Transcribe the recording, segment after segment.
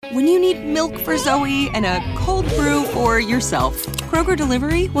When you need milk for Zoe and a cold brew for yourself, Kroger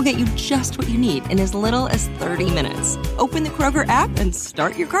Delivery will get you just what you need in as little as 30 minutes. Open the Kroger app and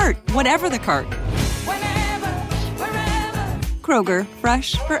start your cart, whatever the cart. Kroger,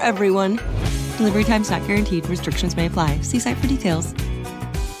 fresh for everyone. Delivery times not guaranteed. Restrictions may apply. See site for details.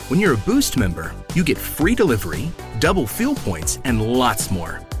 When you're a Boost member, you get free delivery, double fuel points, and lots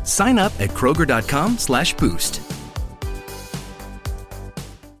more. Sign up at Kroger.com/boost.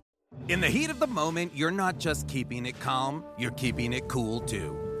 In the heat of the moment, you're not just keeping it calm, you're keeping it cool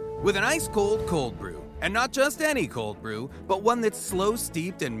too. With an ice-cold cold brew. And not just any cold brew, but one that's slow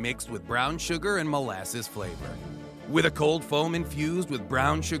steeped and mixed with brown sugar and molasses flavor. With a cold foam infused with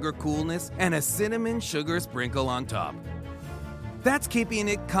brown sugar coolness and a cinnamon sugar sprinkle on top. That's keeping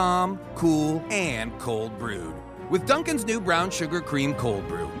it calm, cool, and cold brewed. With Dunkin's new brown sugar cream cold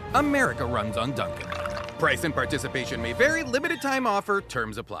brew. America runs on Dunkin'. Price and participation may vary. Limited time offer.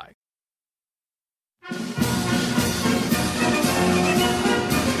 Terms apply.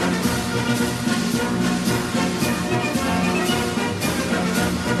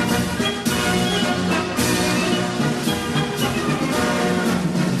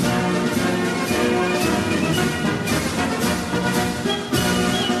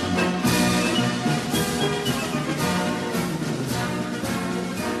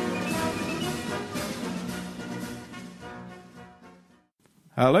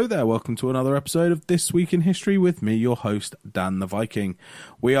 Hello there, welcome to another episode of This Week in History with me, your host, Dan the Viking.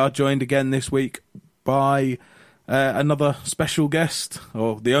 We are joined again this week by another special guest,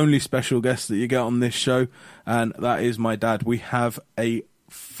 or the only special guest that you get on this show, and that is my dad. We have a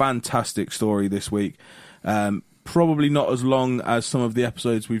fantastic story this week. Probably not as long as some of the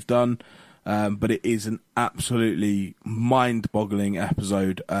episodes we've done, but it is an absolutely mind-boggling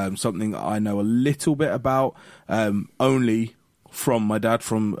episode, something that I know a little bit about, only from my dad,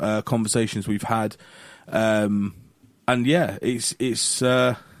 from conversations we've had, and yeah, it's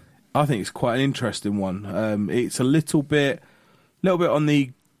I think it's quite an interesting one. It's a little bit on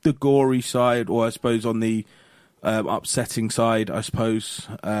the gory side, or I suppose on the upsetting side, I suppose,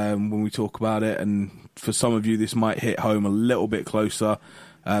 when we talk about it. And for some of you, this might hit home a little bit closer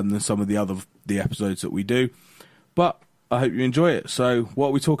than some of the episodes that we do. But I hope you enjoy it. So, what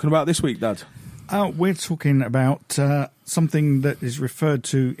are we talking about this week, Dad? We're talking about something that is referred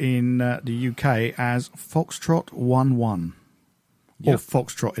to in the UK as Foxtrot 11, or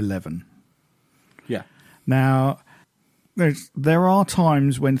Foxtrot 11. Yeah. Now, there are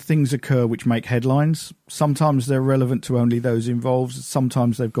times when things occur which make headlines. Sometimes they're relevant to only those involved.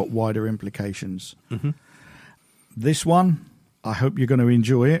 Sometimes they've got wider implications. Mm-hmm. This one, I hope you're going to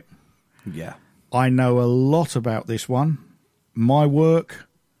enjoy it. Yeah. I know a lot about this one. My work,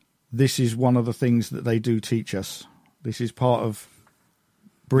 this is one of the things that they do teach us. This is part of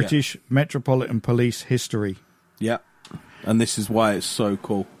British Metropolitan Police history. Yeah. And this is why it's so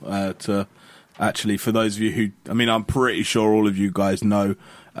cool to actually, for those of you who, I mean, I'm pretty sure all of you guys know,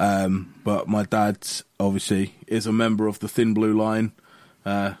 but my dad obviously is a member of the Thin Blue Line,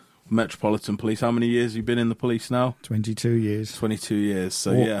 Metropolitan Police. How many years have you been in the police now? 22 years. 22 years.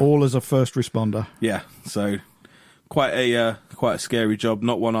 So all as a first responder. Yeah. So quite a scary job,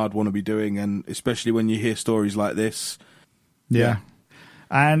 not one I'd want to be doing, and especially when you hear stories like this. Yeah.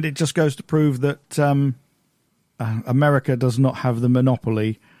 And it just goes to prove that America does not have the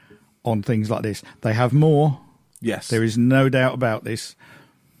monopoly on things like this. They have more. Yes. There is no doubt about this.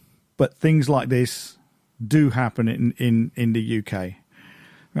 But things like this do happen in the UK.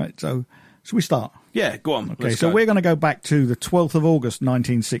 Right, so shall we start? Yeah, go on. Okay, so we're going to go back to the 12th of August,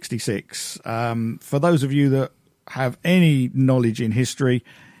 1966. For those of you that have any knowledge in history,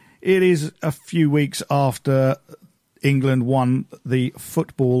 it is a few weeks after England won the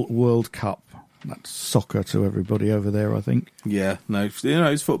Football World Cup. That's soccer to everybody over there, I think. Yeah, no,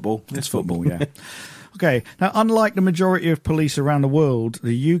 it's football. It's football, yeah. Okay, now, unlike the majority of police around the world,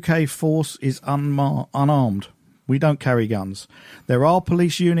 the UK force is unarmed. We don't carry guns. There are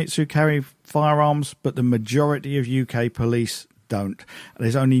police units who carry firearms, but the majority of UK police don't.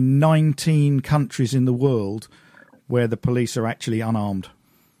 There's only 19 countries in the world where the police are actually unarmed.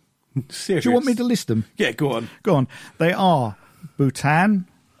 Serious? Do you want me to list them? Yeah, go on. Go on. They are Bhutan,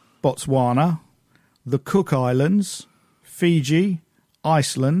 Botswana, the Cook Islands, Fiji,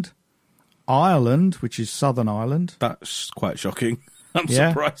 Iceland, Ireland, which is Southern Ireland. That's quite shocking. I'm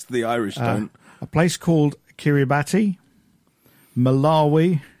surprised the Irish don't. A place called Kiribati,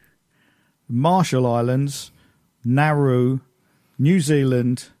 Malawi, Marshall Islands, Nauru, New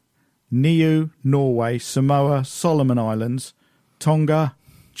Zealand, Niue, Norway, Samoa, Solomon Islands, Tonga,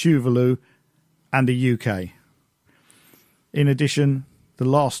 Tuvalu, and the UK. In addition, the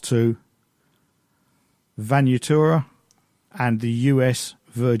last two, Vanuatu and the US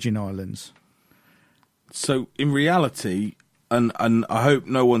Virgin Islands. So in reality, and I hope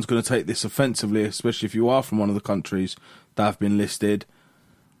no one's going to take this offensively, especially if you are from one of the countries that have been listed,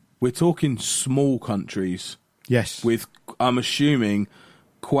 we're talking small countries. Yes. With, I'm assuming,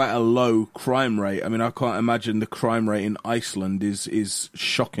 quite a low crime rate. I mean, I can't imagine the crime rate in Iceland is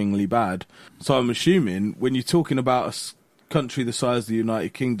shockingly bad. So I'm assuming when you're talking about a country the size of the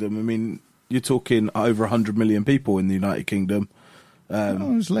United Kingdom, I mean, you're talking over 100 million people in the United Kingdom.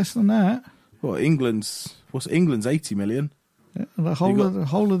 It's less than that. Well, England's 80 million. Yeah, the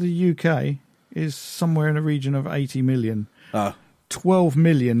whole of the UK is somewhere in the region of 80 million. 12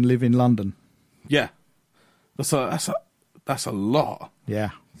 million live in London. Yeah, that's a lot. Yeah,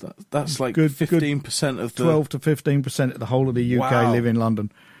 that's like 15% of the 12 to 15% of the whole of the UK live in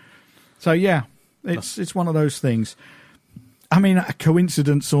London. So yeah, it's one of those things. I mean, a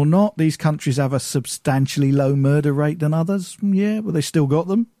coincidence or not, these countries have a substantially low murder rate than others. Yeah, but they still got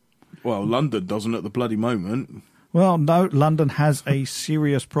them. Well, London doesn't at the bloody moment. Well, no, London has a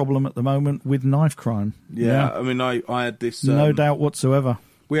serious problem at the moment with knife crime. Yeah. I mean, I had this... no doubt whatsoever.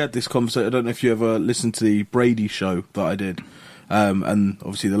 We had this conversation. I don't know if you ever listened to the Brady show that I did. And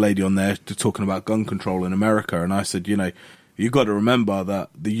obviously the lady on there talking about gun control in America. And I said, you've got to remember that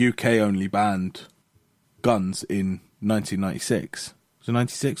the UK only banned guns in 1996. Was it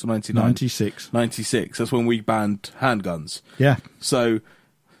 96 or 99? 96. 96. That's when we banned handguns. Yeah. So...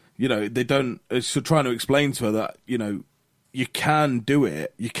 they don't... So trying to explain to her that, you can do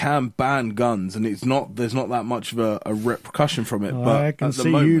it, you can ban guns, and there's not that much of a repercussion from it. But I can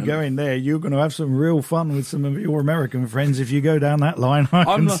see you going there. You're going to have some real fun with some of your American friends if you go down that line. I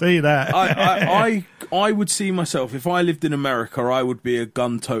can see that. I would see myself, if I lived in America, I would be a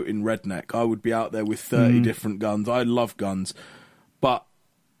gun-toting redneck. I would be out there with 30 different guns. I love guns, but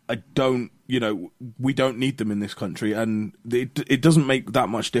I don't... we don't need them in this country, and it doesn't make that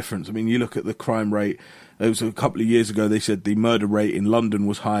much difference. I mean, you look at the crime rate. It was a couple of years ago, they said the murder rate in London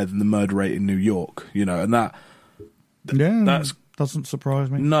was higher than the murder rate in New York, and that doesn't surprise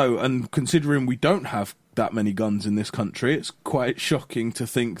me. No, and considering we don't have that many guns in this country, it's quite shocking to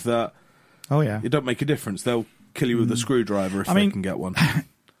think that it don't make a difference. They'll kill you with a screwdriver if they can get one.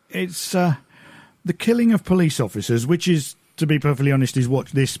 It's the killing of police officers, which is, to be perfectly honest, is what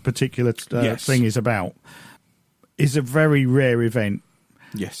this particular thing is about, is a very rare event.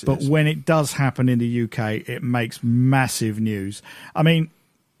 Yes, but when it does happen in the UK, it makes massive news. I mean,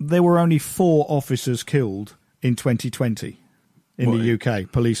 there were only 4 officers killed in 2020 in the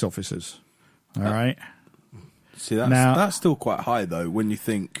UK, police officers. All right. See, that's still quite high, though, when you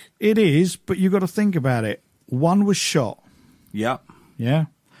think... It is, but you've got to think about it. One was shot. Yeah. Yeah.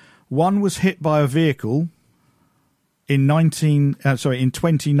 One was hit by a vehicle in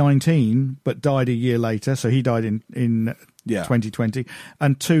 2019, but died a year later. So he died in 2020,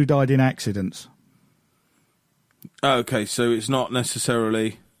 and 2 died in accidents. Okay, so it's not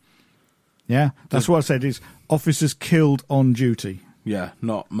necessarily... Yeah, that's what I said, is officers killed on duty. Yeah,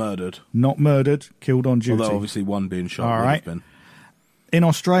 not murdered. Not murdered, killed on duty. Although obviously one being shot All would right. have been. In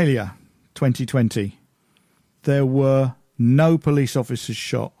Australia, 2020, there were no police officers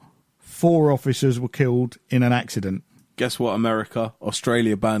shot. 4 officers were killed in an accident. Guess what, America?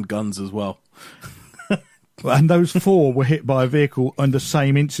 Australia banned guns as well. And those 4 were hit by a vehicle on the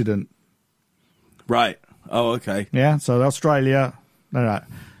same incident. Right. Oh, okay. Yeah, so Australia... No.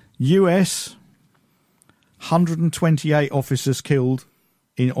 US, 128 officers killed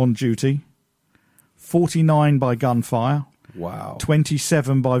on duty, 49 by gunfire. Wow.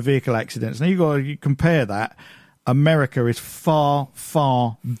 27 by vehicle accidents. Now, you've got to compare that. America is far,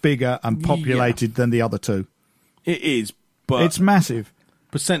 far bigger and populated than the other 2. It is, but... It's massive.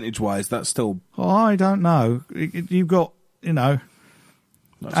 Percentage-wise, that's still... Oh, I don't know. You've got, and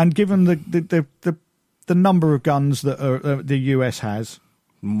given the number of guns that the US has,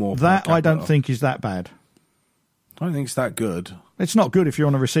 more that I don't think is that bad. I don't think it's that good. It's not good if you're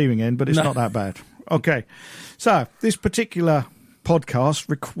on the receiving end, but it's not that bad. Okay. So, this particular podcast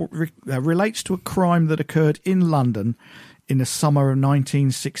relates to a crime that occurred in London in the summer of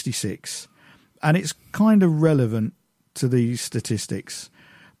 1966. And it's kind of relevant to these statistics.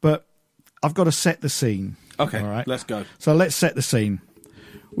 But I've got to set the scene. Okay, all right? Let's go. So let's set the scene.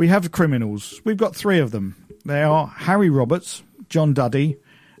 We have the criminals. We've got 3 of them. They are Harry Roberts, John Duddy,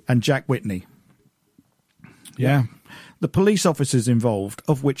 and Jack Whitney. Yeah. The police officers involved,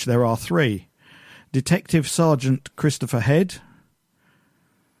 of which there are 3. Detective Sergeant Christopher Head,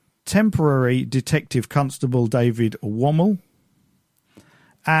 temporary Detective Constable David Wommel,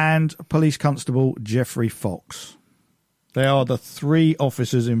 and Police Constable Jeffrey Fox. They are the 3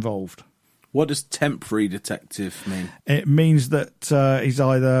 officers involved. What does temporary detective mean? It means that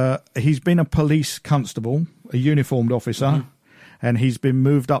he's been a police constable, a uniformed officer, and he's been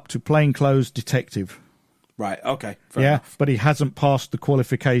moved up to plainclothes detective. Right, okay. Fair enough. But he hasn't passed the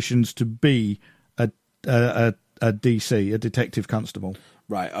qualifications to be a DC, a detective constable.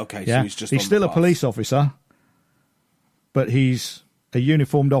 Right, okay. Yeah? So he's still a police officer, but he's a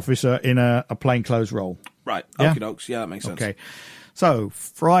uniformed officer in a plainclothes role. Right, Yeah? okie dokes. Yeah, that makes sense. Okay. So,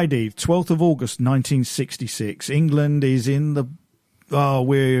 Friday, 12th of August, 1966, England is in the...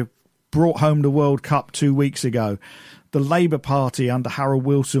 we brought home the World Cup 2 weeks ago. The Labour Party under Harold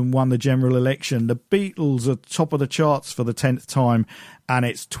Wilson won the general election. The Beatles are top of the charts for the 10th time, and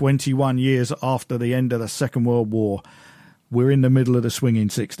it's 21 years after the end of the Second World War. We're in the middle of the swinging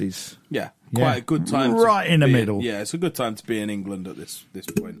 60s. Yeah, quite a good time. Right in the middle. Yeah, it's a good time to be in England at this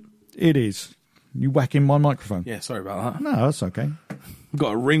point. It is. You whacking my microphone? Yeah, sorry about that. No, that's okay. I've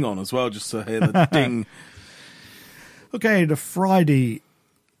got a ring on as well, just to hear the ding. Okay, the Friday,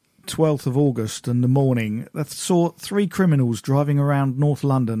 12th of August in the morning, they saw 3 criminals driving around North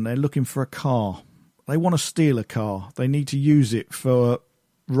London. They're looking for a car. They want to steal a car. They need to use it for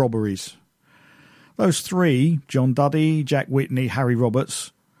robberies. Those 3, John Duddy, Jack Whitney, Harry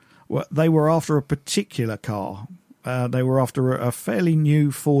Roberts, they were after a particular car. They were after a fairly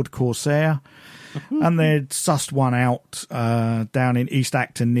new Ford Corsair, and they'd sussed one out down in East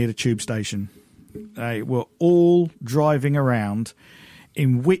Acton near the tube station. They were all driving around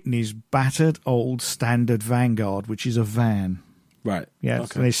in Whitney's battered old standard Vanguard, which is a van. Right. Yeah,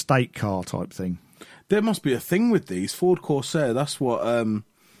 it's an estate car type thing. There must be a thing with these. Ford Corsair, that's what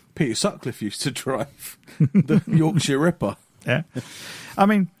Peter Sutcliffe used to drive. The Yorkshire Ripper. Yeah. I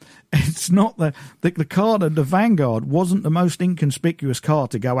mean, it's not the car, the Vanguard wasn't the most inconspicuous car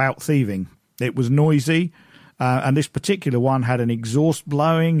to go out thieving. It was noisy. And this particular one had an exhaust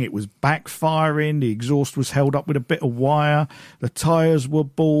blowing. It was backfiring. The exhaust was held up with a bit of wire. The tyres were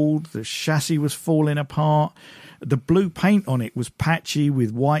bald. The chassis was falling apart. The blue paint on it was patchy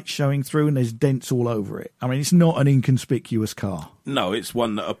with white showing through, and there's dents all over it. I mean, it's not an inconspicuous car. No, it's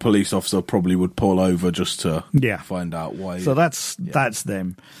one that a police officer probably would pull over just to find out why. So that's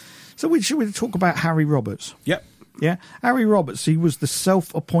them. So should we talk about Harry Roberts? Yep. Yeah, Harry Roberts, he was the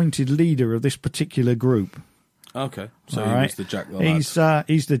self-appointed leader of this particular group. Okay, so All right. was the Jack the Lad.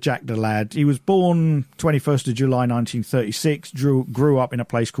 He's the Jack the Lad. He was born 21st of July 1936, grew up in a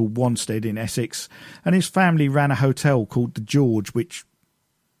place called Wanstead in Essex, and his family ran a hotel called the George, which,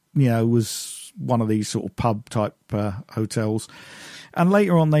 was one of these sort of pub-type hotels. And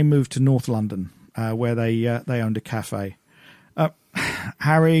later on, they moved to North London, where they owned a cafe.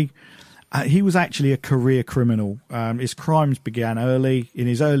 Harry... he was actually a career criminal. His crimes began early. In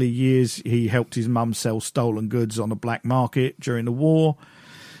his early years, he helped his mum sell stolen goods on the black market during the war.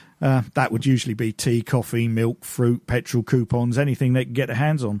 That would usually be tea, coffee, milk, fruit, petrol coupons, anything they could get their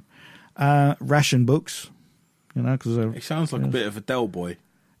hands on. Ration books, because he sounds like a bit of a Del boy.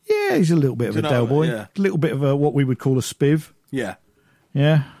 Yeah, he's a little bit of a Del boy. Yeah. A little bit of what we would call a spiv. Yeah.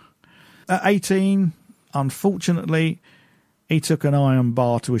 Yeah. At 18, unfortunately, he took an iron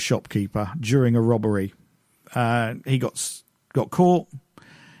bar to a shopkeeper during a robbery. He got caught.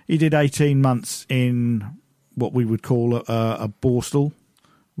 He did 18 months in what we would call a borstal,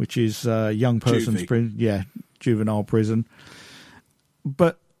 which is young person's prison. Yeah, juvenile prison.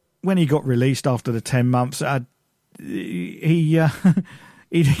 But when he got released after the 10 months, he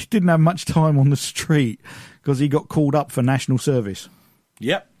didn't have much time on the street because he got called up for national service.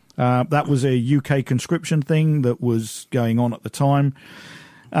 Yep. That was a UK conscription thing that was going on at the time,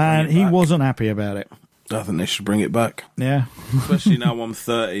 and he wasn't happy about it. I think they should bring it back. Yeah. Especially now I'm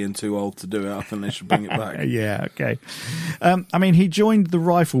 30 and too old to do it. I think they should bring it back. Yeah, okay. He joined the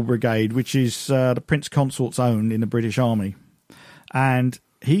Rifle Brigade, which is the Prince Consort's own in the British Army, and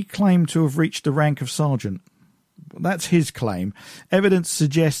he claimed to have reached the rank of sergeant. That's his claim. Evidence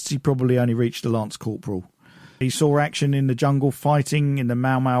suggests he probably only reached the Lance Corporal. He saw action in the jungle fighting, in the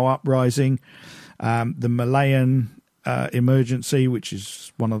Mau Mau uprising, the Malayan emergency, which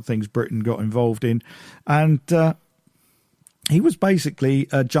is one of the things Britain got involved in. And he was basically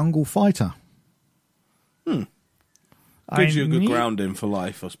a jungle fighter. Gives you a good grounding for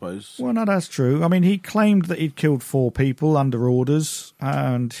life, I suppose. Well, no, that's true. I mean, he claimed that he'd killed 4 people under orders,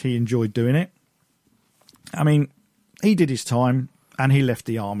 and he enjoyed doing it. I mean, he did his time, and he left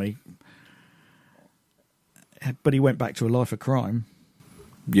the army. But he went back to a life of crime.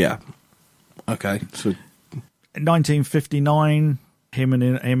 Yeah. Okay. So, in 1959, him and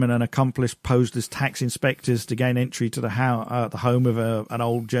an accomplice posed as tax inspectors to gain entry to the home of an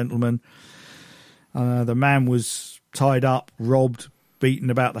old gentleman. The man was tied up, robbed, beaten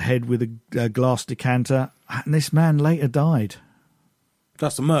about the head with a glass decanter, and this man later died.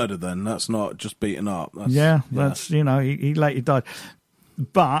 That's a murder then. That's not just beaten up. That's, that's, he later died.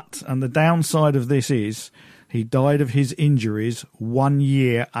 But, and the downside of this is, he died of his injuries 1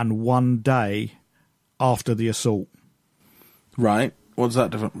 year and 1 day after the assault. Right. What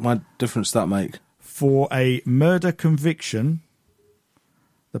difference does that make? For a murder conviction,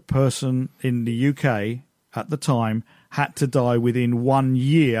 the person in the UK at the time had to die within 1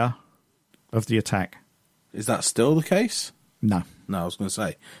 year of the attack. Is that still the case? No. No, I was going to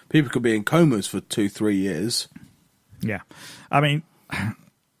say, people could be in comas for 2-3 years. Yeah. I mean,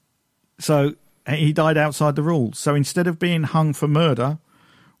 so he died outside the rules. So instead of being hung for murder,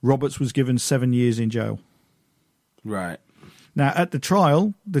 Roberts was given 7 years in jail. Right. Now, at the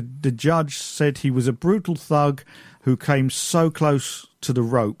trial, the judge said he was a brutal thug who came so close to the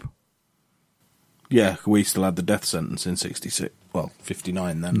rope. Yeah, we still had the death sentence in 66. Well,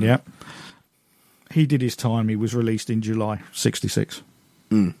 59 then. Yeah. He did his time. He was released in July 66.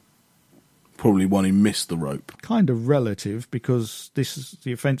 Probably one who missed the rope. Kind of relative, because this is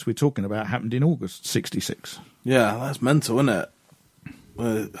the offence we're talking about happened in August 66. Yeah, that's mental, isn't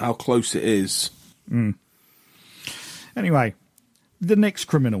it? How close it is. Anyway, the next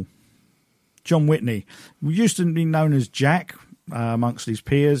criminal, John Whitney, used to be known as Jack amongst his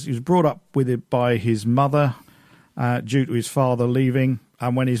peers. He was brought up with it by his mother due to his father leaving,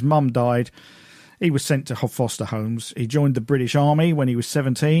 and when his mum died, he was sent to foster homes. He joined the British Army when he was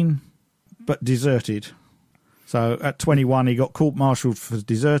 17, but deserted. So at 21, he got court-martialed for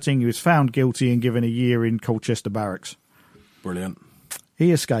deserting. He was found guilty and given a year in Colchester Barracks. Brilliant.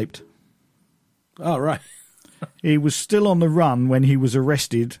 He escaped. Oh, right. He was still on the run when he was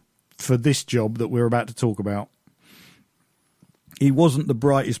arrested for this job that we're about to talk about. He wasn't the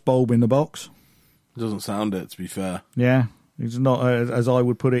brightest bulb in the box. Doesn't sound it, to be fair. Yeah. He's not, as I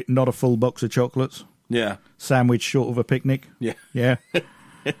would put it, not a full box of chocolates. Yeah. Sandwich short of a picnic. Yeah. Yeah.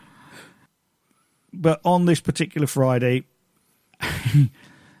 But on this particular Friday,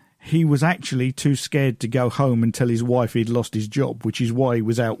 he was actually too scared to go home and tell his wife he'd lost his job, which is why he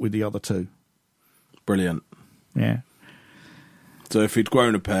was out with the other two. Brilliant. Yeah. So if he'd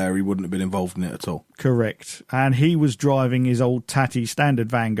grown a pair, he wouldn't have been involved in it at all. Correct. And he was driving his old tatty standard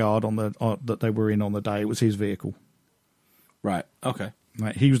Vanguard that they were in on the day. It was his vehicle. Right. Okay.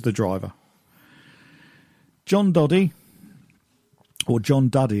 Right. He was the driver. John Doddy, or John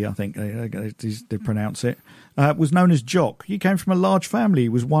Duddy, I think they pronounce it, was known as Jock. He came from a large family. He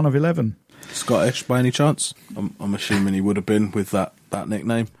was one of 11. Scottish, by any chance? I'm assuming he would have been with that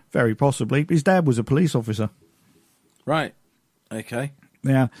nickname. Very possibly. His dad was a police officer. Right. Okay.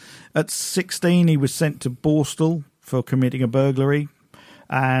 Now, at 16, he was sent to Borstal for committing a burglary,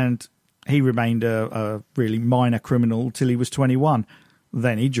 and he remained a really minor criminal till he was 21.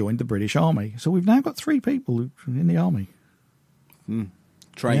 Then he joined the British Army. So we've now got 3 people in the Army.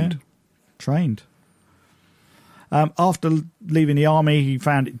 Trained. Yeah. Trained. After leaving the Army, he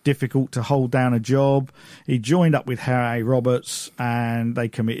found it difficult to hold down a job. He joined up with Harry Roberts, and they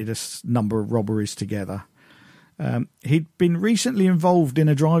committed a number of robberies together. He'd been recently involved in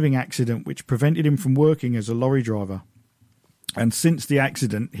a driving accident which prevented him from working as a lorry driver. And since the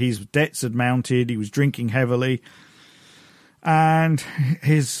accident, his debts had mounted, he was drinking heavily, and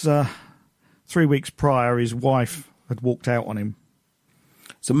his 3 weeks prior, his wife had walked out on him.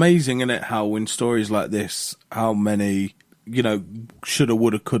 It's amazing, isn't it, how in stories like this, how many, shoulda,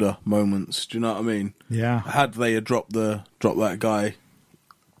 woulda, coulda moments. Do you know what I mean? Yeah. Had they dropped that guy,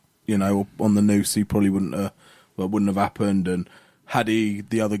 on the noose, he probably wouldn't have happened. And had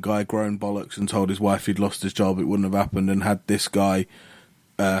the other guy grown bollocks and told his wife he'd lost his job, it wouldn't have happened. And had this guy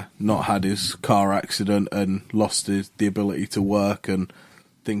not had his car accident and lost the ability to work and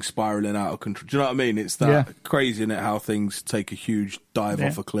things spiralling out of control. Do you know what I mean? It's that crazy, isn't it, how things take a huge dive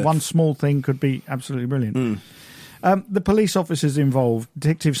off a cliff. One small thing could be absolutely brilliant. The police officers involved,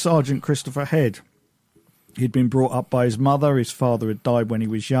 Detective Sergeant Christopher Head. He'd been brought up by his mother. His father had died when he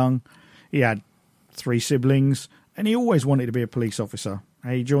was young. He had 3 siblings, and he always wanted to be a police officer.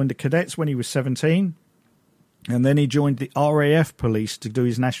 He joined the cadets when he was 17, and then he joined the RAF police to do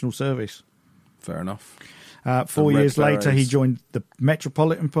his national service. Fair enough. 4 years later, he joined the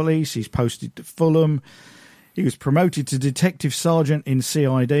Metropolitan Police. He's posted to Fulham. He was promoted to Detective Sergeant in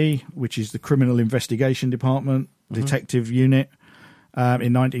CID, which is the Criminal Investigation Department, Detective Unit,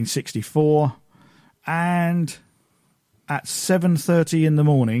 in 1964. And at 7:30 in the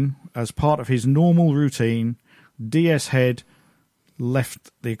morning, as part of his normal routine, DS Head left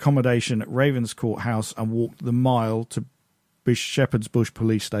the accommodation at Ravens Courthouse and walked the mile to Shepherd's Bush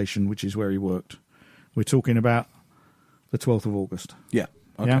Police Station, which is where he worked. We're talking about the 12th of August. Yeah.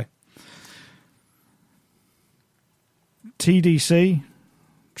 Okay. Yeah. TDC,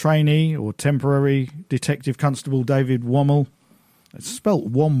 trainee or temporary Detective Constable David Wommel. It's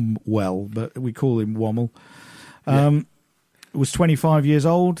spelt Womwell, but we call him Wommel. Was 25 years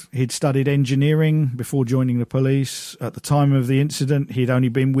old. He'd studied engineering before joining the police. At the time of the incident, he'd only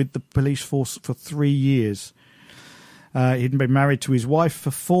been with the police force for 3 years. He'd been married to his wife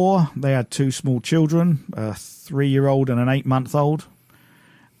for 4. They had 2 small children, a 3-year-old and an 8-month-old.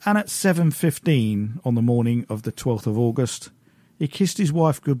 And at 7:15 on the morning of the 12th of August, he kissed his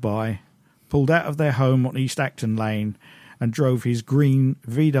wife goodbye, pulled out of their home on East Acton Lane, and drove his green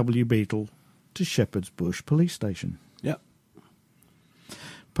VW Beetle to Shepherd's Bush Police Station. Yep.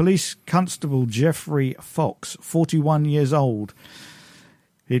 Police Constable Jeffrey Fox, 41 years old.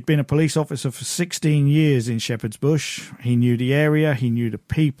 He'd been a police officer for 16 years in Shepherd's Bush. He knew the area, he knew the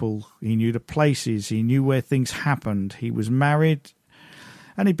people, he knew the places, he knew where things happened. He was married,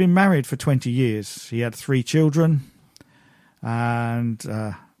 and he'd been married for 20 years. He had 3 children, and two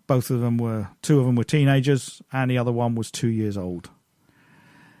of them were teenagers, and the other one was 2 years old.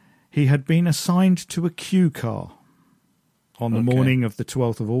 He had been assigned to a Q car on the morning of the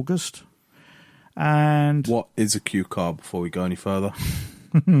 12th of August. And what is a Q car before we go any further?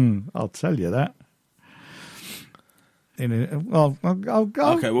 I'll tell you that. Okay,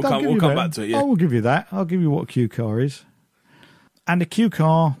 we'll come back to it. Yeah, I will give you that. I'll give you what a Q car is. And a Q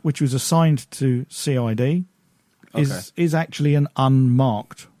car, which was assigned to CID, is actually an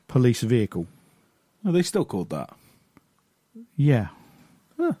unmarked police vehicle. Are they still called that? Yeah.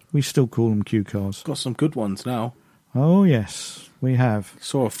 Huh. We still call them Q cars. Got some good ones now. Oh yes, we have.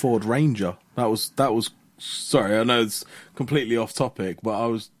 Saw a Ford Ranger. That was. Sorry, I know it's completely off topic, but when I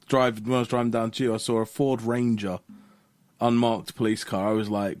was driving down to you, I saw a Ford Ranger, unmarked police car. I was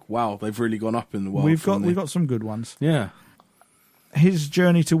like, wow, they've really gone up in the world. We've got some good ones. Yeah. His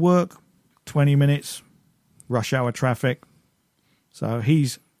journey to work, 20 minutes, rush hour traffic. So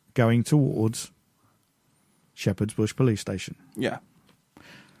he's going towards Shepherd's Bush Police Station. Yeah.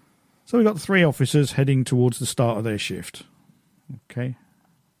 So we've got 3 officers heading towards the start of their shift. Okay.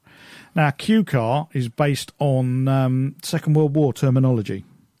 Now, Q car is based on Second World War terminology.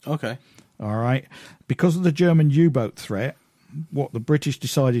 Okay. All right. Because of the German U-boat threat, what the British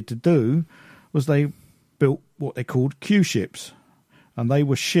decided to do was they built what they called Q ships. And they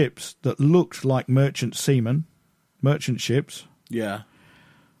were ships that looked like merchant ships. Yeah.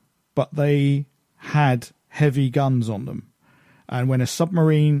 But they had heavy guns on them. And when a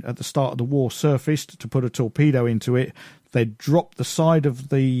submarine at the start of the war surfaced to put a torpedo into it, they'd drop the side of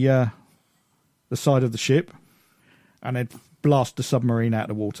the ship, and they'd blast the submarine out of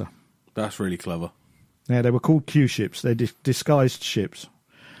the water. That's really clever. Yeah, they were called Q ships. They're disguised ships,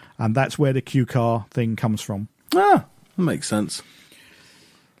 and that's where the Q car thing comes from. Ah, that makes sense.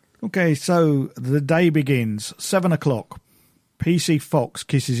 Okay, so the day begins. 7 o'clock. PC Fox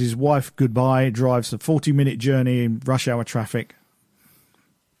kisses his wife goodbye, drives a 40-minute journey in rush hour traffic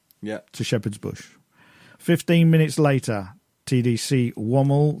to Shepherd's Bush. 15 minutes later, TDC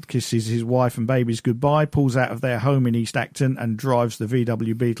Wommel kisses his wife and babies goodbye, pulls out of their home in East Acton and drives the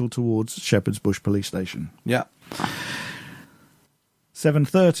VW Beetle towards Shepherd's Bush Police Station. Yeah.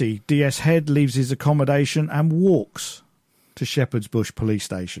 7:30, DS Head leaves his accommodation and walks to Shepherd's Bush Police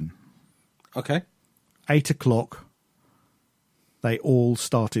Station. Okay. 8 o'clock, they all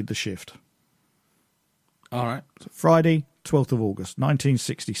started the shift. All right. So Friday, 12th of August,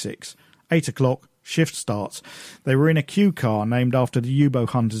 1966. 8 o'clock, shift starts. They were in a Q car named after the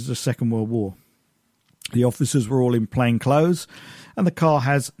U-boat hunters of the Second World War. The officers were all in plain clothes, and the car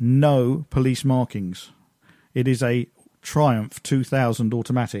has no police markings. It is a Triumph 2000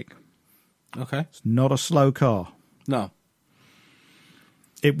 automatic. Okay. It's not a slow car. No.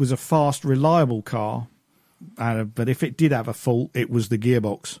 It was a fast, reliable car, but if it did have a fault, it was the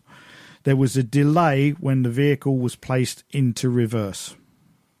gearbox. There was a delay when the vehicle was placed into reverse.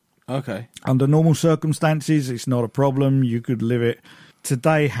 Okay. Under normal circumstances, it's not a problem. You could live it.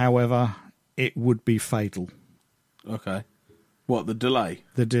 Today, however, it would be fatal. Okay. What, the delay?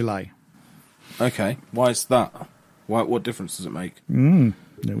 The delay. Okay. Why is that? What difference does it make?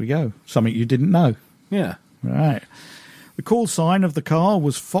 There we go. Something you didn't know. Yeah. All right. The call sign of the car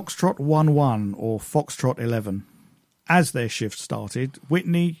was Foxtrot 11 or Foxtrot 11. As their shift started,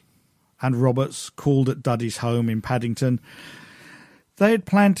 Whitney and Roberts called at Duddy's home in Paddington. They had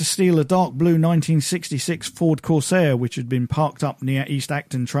planned to steal a dark blue 1966 Ford Corsair which had been parked up near East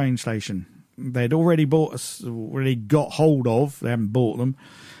Acton train station. They'd already got hold of, they haven't bought them,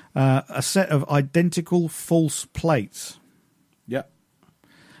 a set of identical false plates. Yep.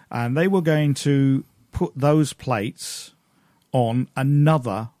 And they were going to put those plates on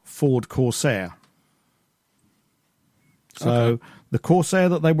another Ford Corsair. So the Corsair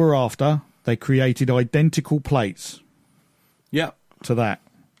that they were after, they created identical plates Yeah. to that.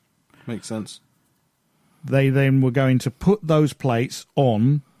 Makes sense. They then were going to put those plates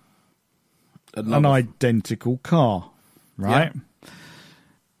on an identical car, right? Yeah.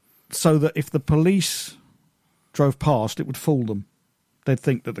 So that if the police drove past, it would fool them. They'd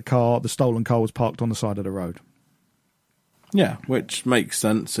think that the stolen car was parked on the side of the road. Yeah, which makes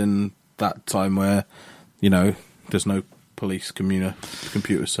sense in that time where, there's no police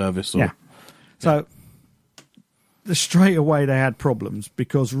computer service. Or, So straight away they had problems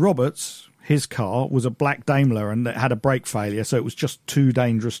because Roberts, his car, was a black Daimler and it had a brake failure, so it was just too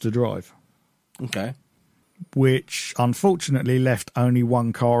dangerous to drive. Okay. Which unfortunately left only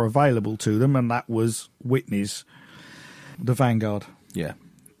one car available to them, and that was Whitney's, the Vanguard. Yeah.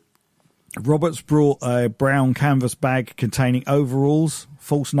 Roberts brought a brown canvas bag containing overalls,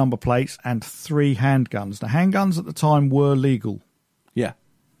 false number plates, and 3 handguns. The handguns at the time were legal. Yeah.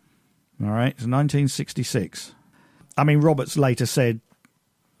 All right, it's 1966. I mean, Roberts later said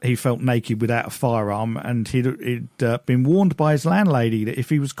he felt naked without a firearm, and he'd been warned by his landlady that if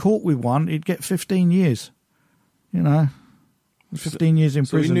he was caught with one, he'd get 15 years. 15 years in prison.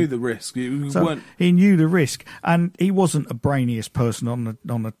 So he knew the risk. He knew the risk, and he wasn't the brainiest person on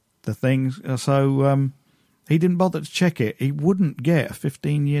the thing, so he didn't bother to check it. He wouldn't get a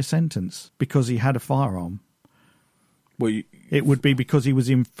 15-year sentence because he had a firearm. Well, it would be because he was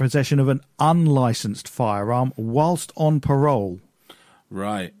in possession of an unlicensed firearm whilst on parole.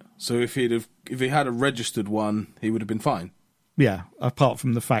 Right. So if he had a registered one, he would have been fine. Yeah, apart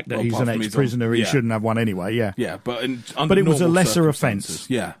from the fact that he's an ex-prisoner, he shouldn't have one anyway, yeah. Yeah, but it was a lesser offence.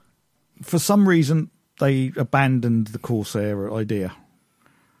 Yeah. For some reason, they abandoned the Corsair idea.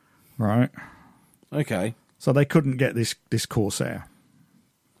 Right? Okay. So they couldn't get this Corsair.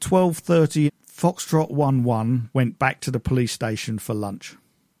 12:30, Foxtrot 11 went back to the police station for lunch.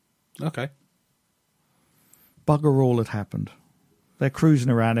 Okay. Bugger all had happened. They're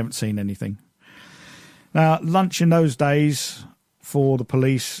cruising around, haven't seen anything. Now, lunch in those days for the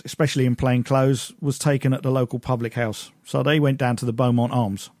police, especially in plain clothes, was taken at the local public house. So they went down to the Beaumont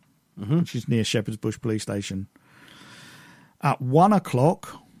Arms, which is near Shepherd's Bush Police Station. At 1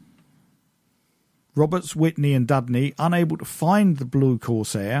 o'clock, Roberts, Whitney and Dudney, unable to find the blue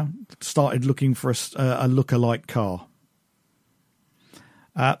Corsair, started looking for a look-alike car.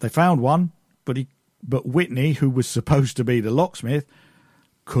 They found one, but Whitney, who was supposed to be the locksmith,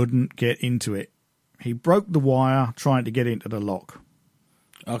 couldn't get into it. He broke the wire trying to get into the lock.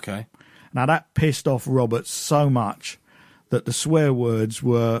 Okay. Now, that pissed off Roberts so much that the swear words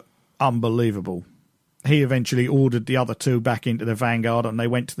were unbelievable. He eventually ordered the other two back into the Vanguard, and they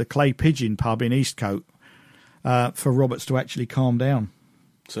went to the Clay Pigeon pub in Eastcote for Roberts to actually calm down.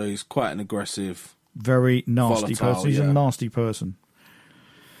 So he's quite an aggressive... Very nasty person. He's a nasty person.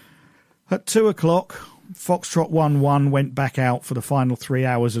 At 2 o'clock, Foxtrot 11 went back out for the final 3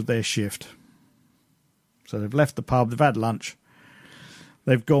 hours of their shift. So they've left the pub, they've had lunch,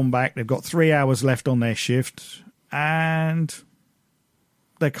 they've gone back, they've got 3 hours left on their shift, and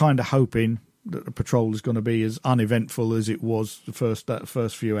they're kind of hoping that the patrol is going to be as uneventful as it was the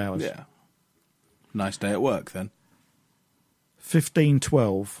first few hours. Yeah. Nice day at work, then.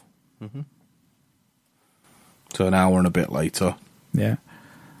 15:12. Mm-hmm. So an hour and a bit later. Yeah.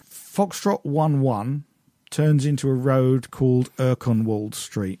 Foxtrot 11 turns into a road called Erkenwald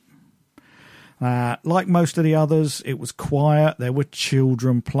Street. Like most of the others, it was quiet. There were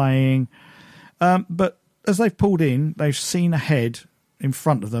children playing. But as they've pulled in, they've seen ahead in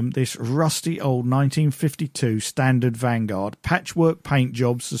front of them this rusty old 1952 standard Vanguard. Patchwork paint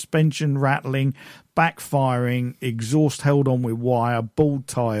jobs, suspension rattling, backfiring, exhaust held on with wire, bald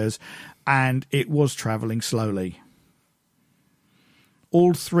tyres, and it was travelling slowly.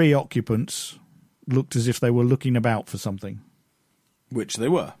 All 3 occupants looked as if they were looking about for something. Which they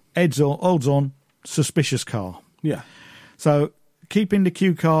were. Odds on, suspicious car. Yeah. So, keeping the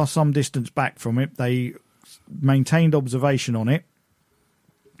Q car some distance back from it, they maintained observation on it.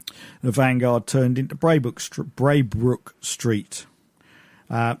 The Vanguard turned into Braybrook Street.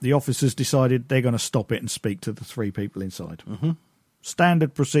 The officers decided they're going to stop it and speak to the 3 people inside. Mm-hmm.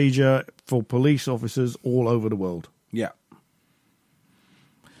 Standard procedure for police officers all over the world. Yeah.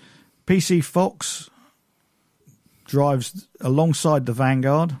 PC Fox drives alongside the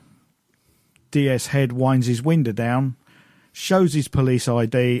Vanguard. DS Head winds his window down, shows his police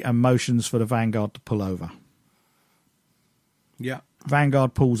ID and motions for the Vanguard to pull over. Yeah.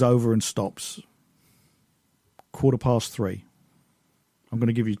 Vanguard pulls over and stops. 3:15. I'm going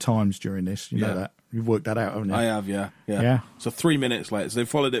to give you times during this. You know that. You've worked that out, haven't you? I have, yeah. So 3 minutes later. So they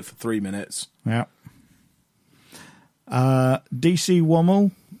followed it for 3 minutes. Yeah. DC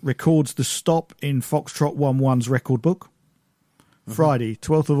Wommel records the stop in Foxtrot 11's record book. Friday,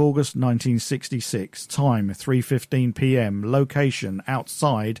 12th of August, 1966. Time, 3:15 p.m. Location,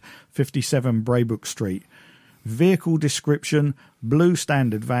 outside 57 Braybrook Street. Vehicle description, Blue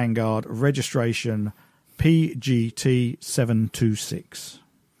Standard Vanguard. Registration, PGT 726.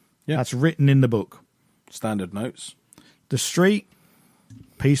 Yeah. That's written in the book. Standard notes. The street,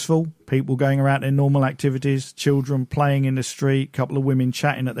 peaceful. People going around their normal activities. Children playing in the street. Couple of women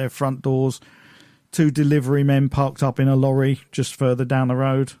chatting at their front doors. 2 delivery men parked up in a lorry just further down the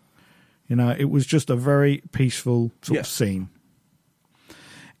road. You know, it was just a very peaceful sort of scene.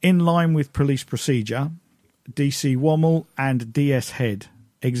 In line with police procedure, DC Wommel and DS Head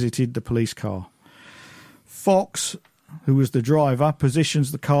exited the police car. Fox, who was the driver,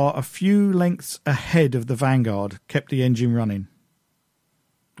 positions the car a few lengths ahead of the Vanguard, kept the engine running.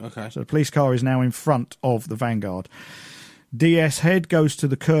 Okay. So the police car is now in front of the Vanguard. DS Head goes to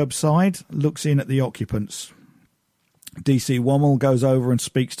the curbside, looks in at the occupants. DC Wommel goes over and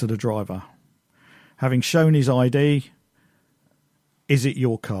speaks to the driver. Having shown his ID, is it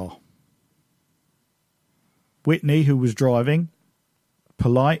your car? Whitney, who was driving,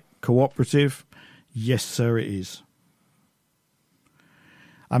 polite, cooperative, yes, sir, it is.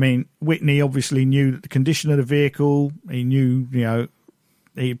 I mean, Whitney obviously knew the condition of the vehicle. He knew, you know,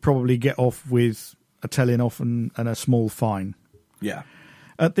 he'd probably get off with a telling off and a small fine. Yeah.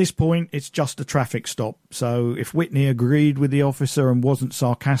 At this point, it's just a traffic stop. So if Whitney agreed with the officer and wasn't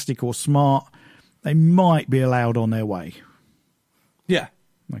sarcastic or smart, they might be allowed on their way. Yeah.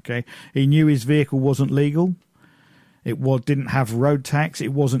 Okay. He knew his vehicle wasn't legal. It didn't have road tax.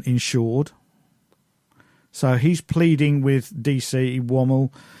 It wasn't insured. So he's pleading with DC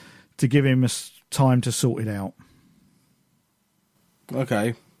Wommel to give him time to sort it out.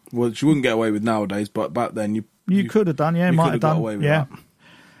 Okay. Which you wouldn't get away with nowadays, but back then you could have done, yeah, might have done. Away with that.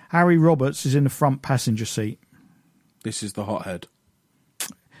 Harry Roberts is in the front passenger seat. This is the hothead.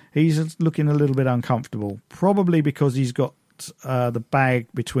 He's looking a little bit uncomfortable, probably because he's got the bag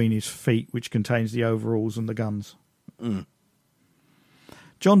between his feet, which contains the overalls and the guns. Mm.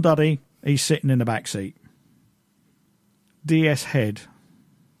 John Duddy, he's sitting in the back seat. DS Head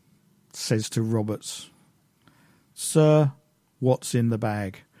says to Roberts, "Sir, what's in the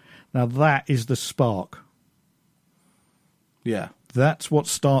bag?" Now that is the spark. Yeah. That's what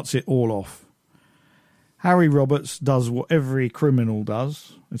starts it all off. Harry Roberts does what every criminal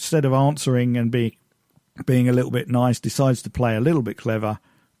does. Instead of answering and being a little bit nice, decides to play a little bit clever,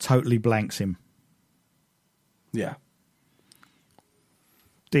 totally blanks him. Yeah.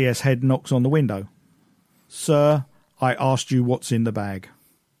 DS Head knocks on the window. "Sir, I asked you what's in the bag."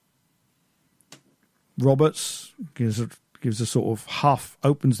 Roberts gives a sort of huff,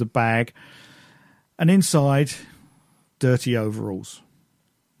 opens the bag, and inside, dirty overalls.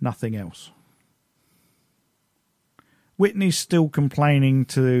 Nothing else. Whitney's still complaining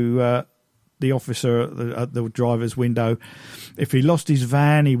to the officer at the driver's window. If he lost his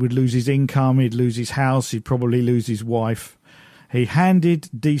van, he would lose his income, he'd lose his house, he'd probably lose his wife. He handed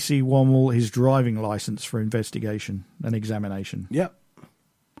DC Wommel his driving licence for investigation and examination. Yep.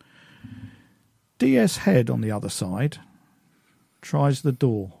 DS Head, on the other side, tries the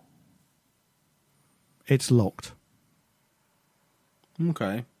door. It's locked.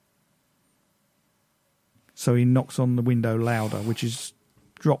 Okay. So he knocks on the window louder, which is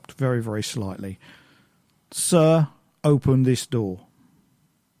dropped very, very slightly. "Sir, open this door."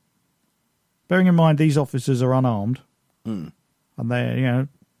 Bearing in mind these officers are unarmed. Mm. And they, you know.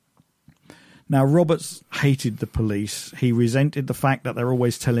 Now, Roberts hated the police. He resented the fact that they're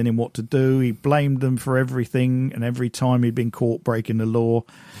always telling him what to do. He blamed them for everything and every time he'd been caught breaking the law.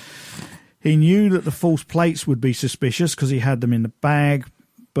 He knew that the false plates would be suspicious because he had them in the bag,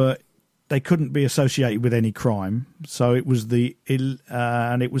 but they couldn't be associated with any crime. So it was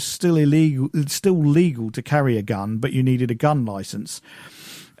and it was still illegal. It's still legal to carry a gun, but you needed a gun license.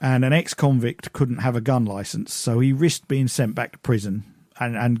 And an ex-convict couldn't have a gun license, so he risked being sent back to prison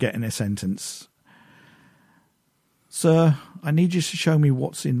and getting a sentence. "Sir, I need you to show me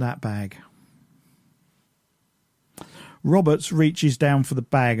what's in that bag." Roberts reaches down for the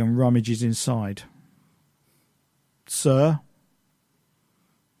bag and rummages inside. "Sir."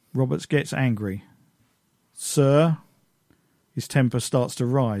 Roberts gets angry. "Sir." His temper starts to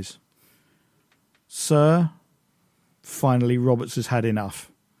rise. "Sir." Finally, Roberts has had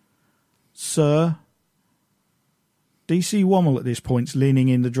enough. "Sir." DC Wommel at this point's leaning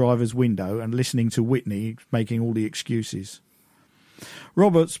in the driver's window and listening to Whitney making all the excuses.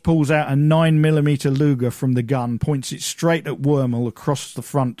 Roberts pulls out a 9mm Luger from the gun, points it straight at Wormel across the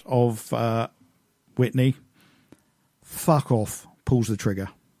front of Whitney. Fuck off. Pulls the trigger.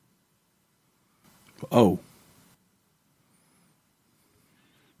 Oh.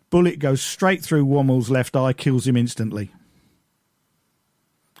 Bullet goes straight through Wormel's left eye, kills him instantly.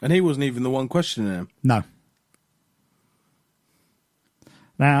 And he wasn't even the one questioning him. No.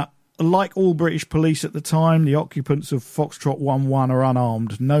 Now, like all British police at the time, the occupants of Foxtrot 1-1 are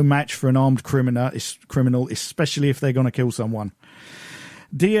unarmed. No match for an armed criminal, especially if they're going to kill someone.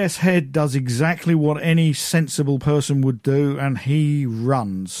 DS Head does exactly what any sensible person would do, and he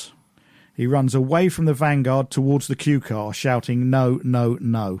runs. He runs away from the Vanguard towards the Q car, shouting, "No, no,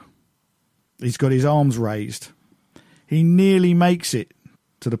 no." He's got his arms raised. He nearly makes it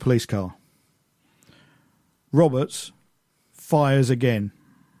to the police car. Roberts fires again.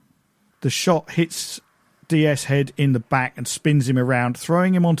 The shot hits DS Head in the back and spins him around,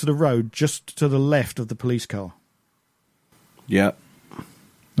 throwing him onto the road just to the left of the police car. Yeah.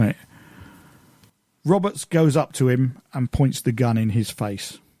 Right. Roberts goes up to him and points the gun in his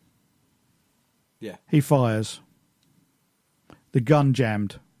face. Yeah. He fires. The gun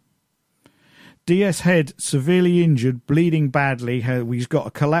jammed. DS Head, severely injured, bleeding badly. He's got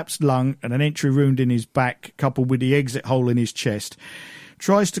a collapsed lung and an entry wound in his back, coupled with the exit hole in his chest.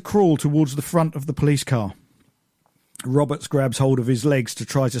 Tries to crawl towards the front of the police car. Roberts grabs hold of his legs to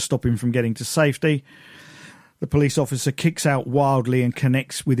try to stop him from getting to safety. The police officer kicks out wildly and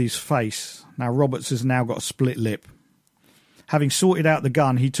connects with his face. Now Roberts has now got a split lip. Having sorted out the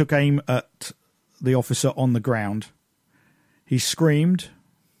gun, he took aim at the officer on the ground. He screamed,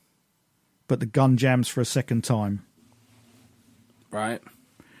 but the gun jams for a second time. Right.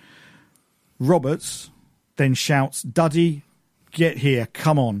 Roberts then shouts, "Duddy, get here,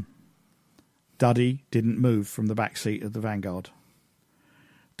 come on." Duddy didn't move from the back seat of the Vanguard.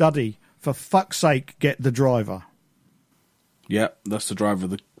 "Duddy, for fuck's sake, get the driver." Yeah, that's the driver of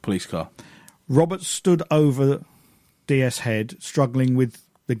the police car. Roberts stood over DS Head, struggling with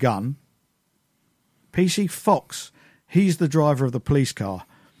the gun. PC Fox, he's the driver of the police car.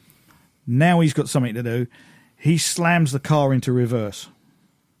 Now he's got something to do. He slams the car into reverse.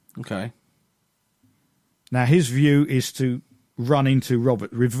 Okay. Now his view is to run into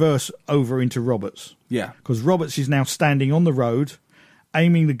Roberts, reverse over into Roberts. Yeah. Because Roberts is now standing on the road,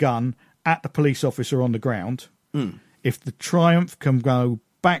 aiming the gun at the police officer on the ground. Mm. If the Triumph can go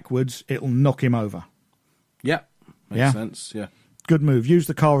backwards, it'll knock him over. Yeah. Makes sense, yeah. Good move. Use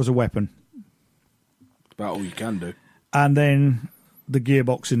the car as a weapon. About all you can do. And then the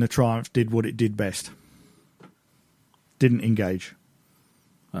gearbox in the Triumph did what it did best. Didn't engage.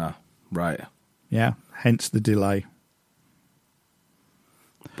 Ah, right. Yeah, hence the delay.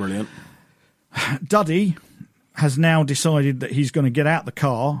 Brilliant. Duddy has now decided that he's going to get out the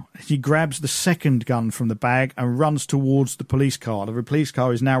car. He grabs the second gun from the bag and runs towards the police car. The police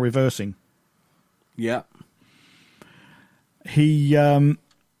car is now reversing. Yeah. He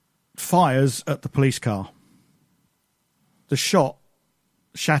fires at the police car. The shot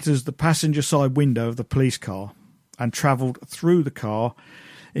shatters the passenger side window of the police car and travelled through the car,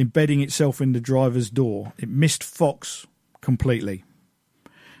 embedding itself in the driver's door. It missed Fox completely.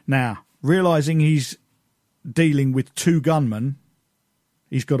 Now, realising he's dealing with two gunmen,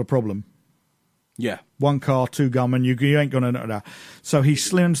 he's got a problem. Yeah. One car, two gunmen, you ain't going to know that. So he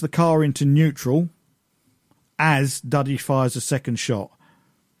slams the car into neutral as Duddy fires a second shot.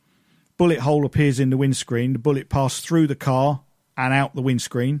 Bullet hole appears in the windscreen. The bullet passed through the car and out the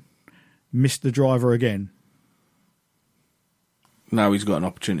windscreen. Missed the driver again. Now he's got an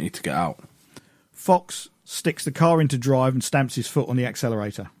opportunity to get out. Fox sticks the car into drive and stamps his foot on the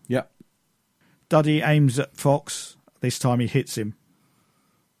accelerator. Yep. Duddy aims at Fox. This time he hits him.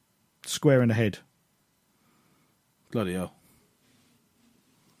 Square in the head. Bloody hell.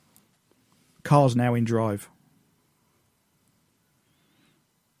 Car's now in drive.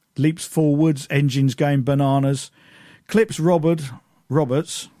 Leaps forwards, engines going bananas. Clips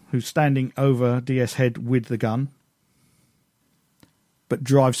Roberts, who's standing over DS Head with the gun, but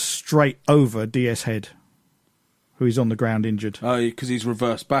drives straight over DS Head, who is on the ground injured. Oh, because he's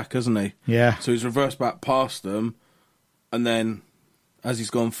reversed back, hasn't he? Yeah. So he's reversed back past them, and then as he's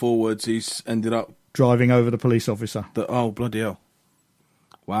gone forwards, he's ended up Driving over the police officer. Oh, bloody hell.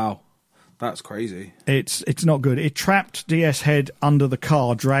 Wow. That's crazy. It's not good. It trapped DS Head under the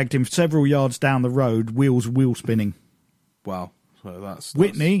car, dragged him several yards down the road, wheel spinning. Wow. So that's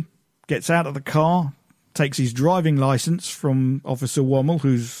Whitney gets out of the car, takes his driving licence from Officer Wommel,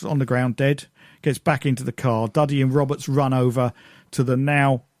 who's on the ground dead, gets back into the car. Duddy and Roberts run over to the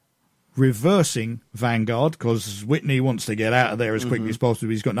now reversing Vanguard because Whitney wants to get out of there as quickly as possible.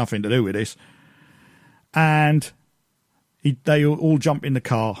 He's got nothing to do with this. And they all jump in the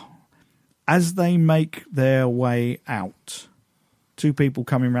car. As they make their way out, two people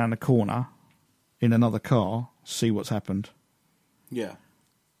coming around the corner in another car see what's happened. Yeah.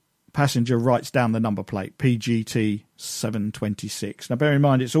 Passenger writes down the number plate, PGT 726. Now, bear in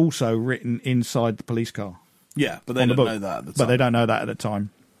mind, it's also written inside the police car. Yeah, but they don't know that at the time. But they don't know that at the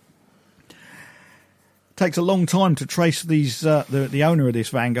time. Takes a long time to trace these the owner of this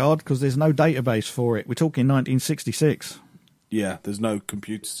Vanguard because there's no database for it. We're talking 1966. Yeah, there's no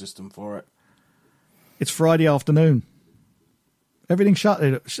computer system for it. It's Friday afternoon. Everything shut.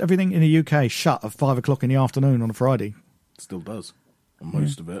 Everything in the UK shut at 5 o'clock in the afternoon on a Friday. Still does, on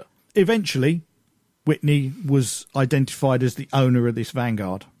most of it. Eventually, Whitney was identified as the owner of this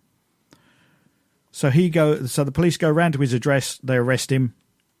Vanguard. So the police go round to his address. They arrest him,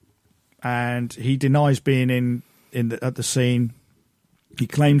 and he denies being at the scene. He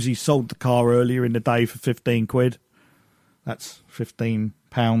claims he sold the car earlier in the day for 15 quid. That's £15.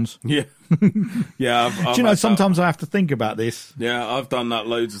 Yeah, yeah. I've Do you know? Sometimes I have to think about this. Yeah, I've done that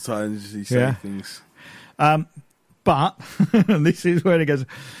loads of times. You say things, but and this is where it goes.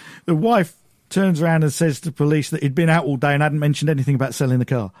 The wife turns around and says to police that he'd been out all day and hadn't mentioned anything about selling the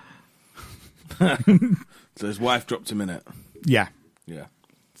car. So his wife dropped him in it. Yeah. Yeah.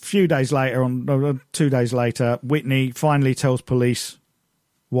 A few days later, 2 days later, Whitney finally tells police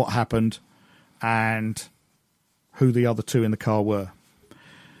what happened and who the other two in the car were.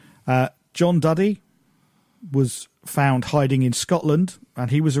 John Duddy was found hiding in Scotland, and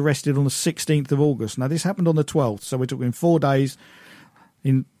he was arrested on the 16th of August. Now, this happened on the 12th, so we took in 4 days.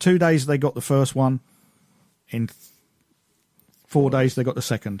 In 2 days, they got the first one. In 4 days, they got the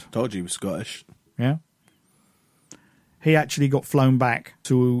second. Told you he was Scottish. Yeah. He actually got flown back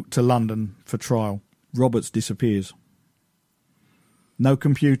to London for trial. Roberts disappears. No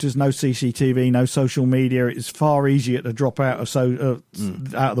computers, no CCTV, no social media. It's far easier to drop out of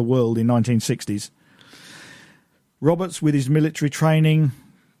the world in 1960s. Roberts, with his military training,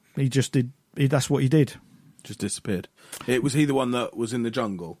 that's what he did. Just disappeared. Was he the one that was in the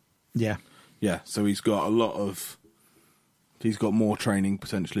jungle? Yeah. Yeah, so he's got more training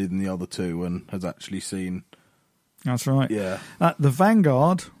potentially than the other two and has actually seen. That's right. Yeah. The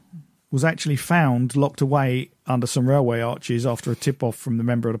Vanguard was actually found locked away under some railway arches after a tip-off from the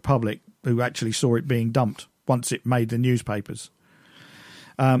member of the public who actually saw it being dumped once it made the newspapers.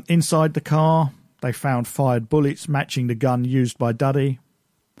 Inside the car, they found fired bullets matching the gun used by Duddy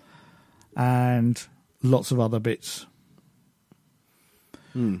and lots of other bits.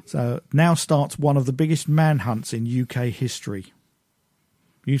 So now starts one of the biggest manhunts in UK history.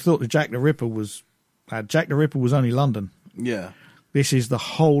 You thought that Jack the Ripper was only London. Yeah. This is the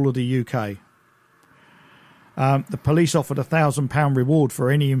whole of the UK. The police offered a £1,000 reward for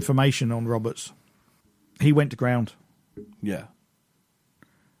any information on Roberts. He went to ground. Yeah.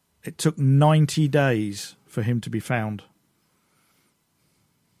 It took 90 days for him to be found.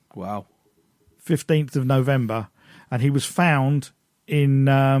 Wow. 15th of November, and he was found in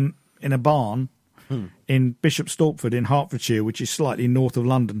a barn in Bishop Stortford in Hertfordshire, which is slightly north of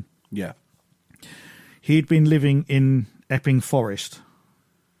London. Yeah. He'd been living in Epping Forest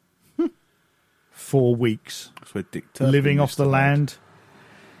 4 weeks, living off the land.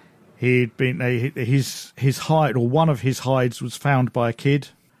 He'd been his hide, or one of his hides, was found by a kid,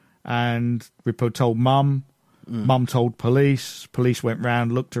 and Rippo told Mum. Mum told police. Police went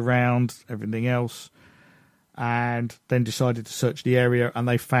round, looked around, everything else, and then decided to search the area, and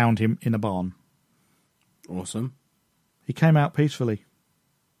they found him in a barn. Awesome. He came out peacefully.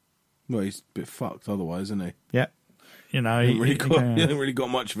 Well, he's a bit fucked otherwise, isn't he? Yeah. You know, he hasn't really got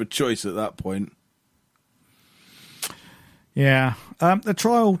much of a choice at that point. Yeah. The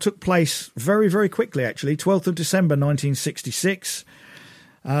trial took place very, very quickly, actually. 12th of December, 1966.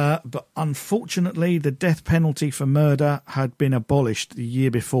 But unfortunately, the death penalty for murder had been abolished the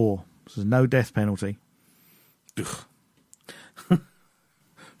year before. So there's no death penalty.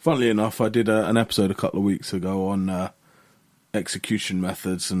 Funnily enough, I did an episode a couple of weeks ago on execution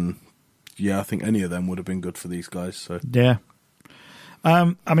methods, and yeah, I think any of them would have been good for these guys. So yeah.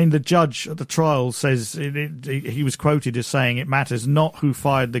 I mean, the judge at the trial says, he was quoted as saying, "It matters not who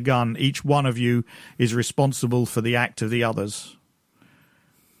fired the gun. Each one of you is responsible for the act of the others."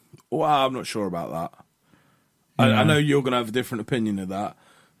 Well, I'm not sure about that. I know you're going to have a different opinion of that,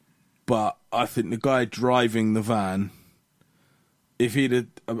 but I think the guy driving the van, if he'd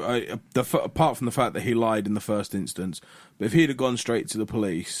have, apart from the fact that he lied in the first instance, but if he'd have gone straight to the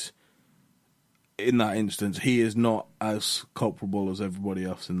police, in that instance, he is not as culpable as everybody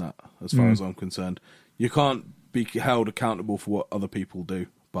else in that, as far as I'm concerned. You can't be held accountable for what other people do,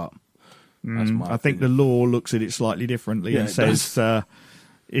 but that's my I think the law looks at it slightly differently and says when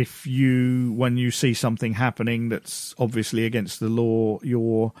you see something happening that's obviously against the law,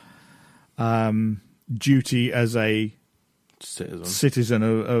 your duty as a citizen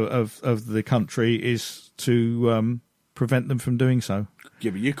of the country is to prevent them from doing so.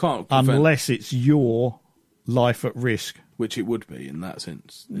 Yeah, but you can't unless it's your life at risk, which it would be in that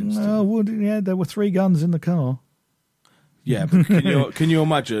sense. No, there were 3 guns in the car. Yeah, but can you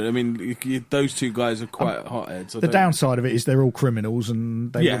imagine? I mean, those two guys are quite hotheads. The downside of it is they're all criminals,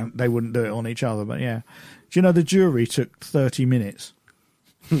 and they wouldn't do it on each other. But yeah, do you know the jury took 30 minutes?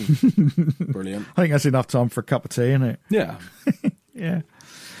 Brilliant. I think that's enough time for a cup of tea, isn't it? Yeah. Yeah.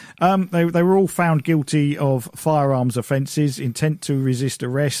 They were all found guilty of firearms offences, intent to resist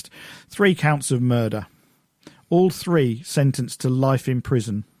arrest, 3 counts of murder. All 3 sentenced to life in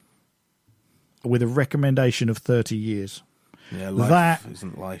prison with a recommendation of 30 years. Yeah, life that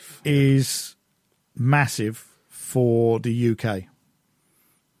isn't life. Is massive for the UK.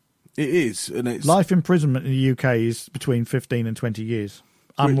 It is. And it's life imprisonment in the UK is between 15 and 20 years,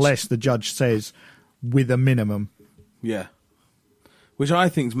 unless the judge says with a minimum. Yeah. Which I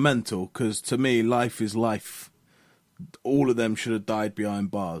think is mental, because to me, life is life. All of them should have died behind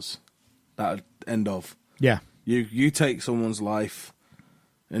bars. That end of. Yeah. You take someone's life,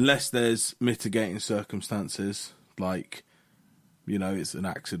 unless there's mitigating circumstances, like, it's an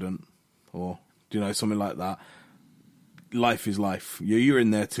accident or, something like that. Life is life. You're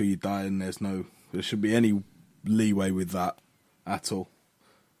in there till you die, and there should be any leeway with that at all.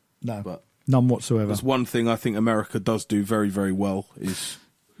 No. But none whatsoever. That's one thing I think America does do very, very well is...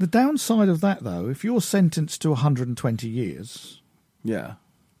 The downside of that, though, if you're sentenced to 120 years... Yeah.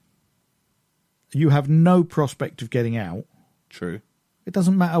 You have no prospect of getting out. True. It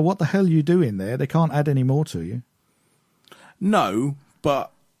doesn't matter what the hell you do in there. They can't add any more to you. No,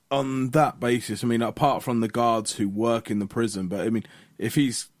 but on that basis, I mean, apart from the guards who work in the prison, but I mean, if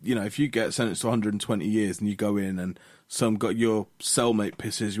he's, if you get sentenced to 120 years and you go in and your cellmate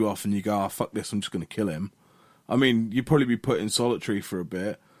pisses you off and you go, fuck this, I'm just going to kill him. I mean, you'd probably be put in solitary for a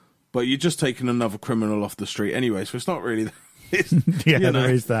bit, but you're just taking another criminal off the street anyway, so it's not really... there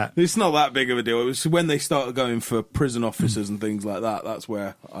is that. It's not that big of a deal. It was when they started going for prison officers and things like that. That's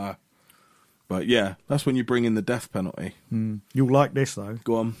where. But yeah, that's when you bring in the death penalty. You'll like this though.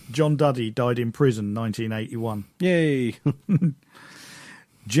 Go on. John Duddy died in prison, 1981. Yay!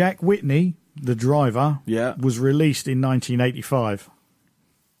 Jack Whitney, the driver, was released in 1985.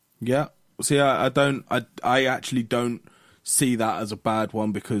 Yeah. See, I actually don't see that as a bad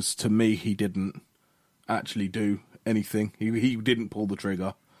one, because to me he didn't actually do anything. He didn't pull the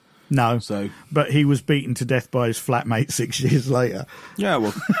trigger. No. So, but he was beaten to death by his flatmate 6 years later. Yeah,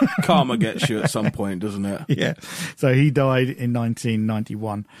 well, karma gets you at some point, doesn't it? Yeah. So he died in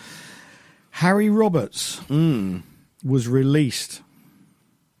 1991. Harry Roberts was released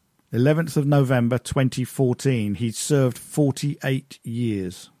 11th of November 2014. He'd served 48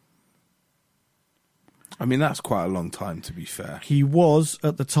 years. I mean, that's quite a long time, to be fair. He was,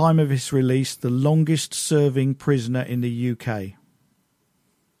 at the time of his release, the longest-serving prisoner in the UK.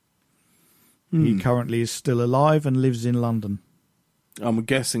 He currently is still alive and lives in London. I'm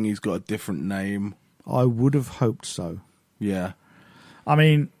guessing he's got a different name. I would have hoped so. Yeah. I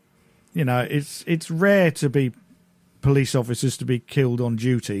mean, it's rare to be police officers to be killed on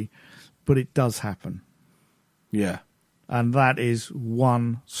duty, but it does happen. Yeah. And that is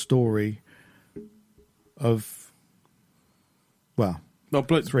one story of,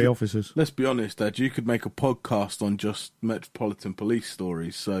 three officers. Let's be honest, Dad, you could make a podcast on just Metropolitan Police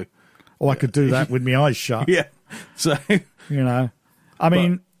stories, so... Oh, I could do that with my eyes shut. Yeah, so... I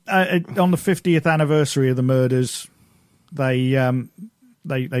mean, on the 50th anniversary of the murders, they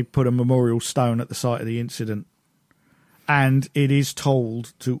put a memorial stone at the site of the incident. And it is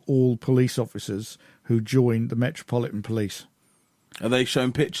told to all police officers who joined the Metropolitan Police. Are they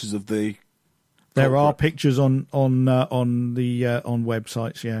showing pictures of the... There are pictures on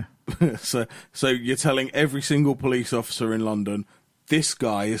websites, yeah. So you're telling every single police officer in London, this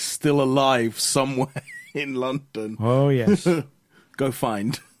guy is still alive somewhere in London. Oh, yes. Go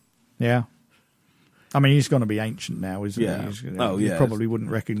find. Yeah. I mean, he's going to be ancient now, isn't he? You probably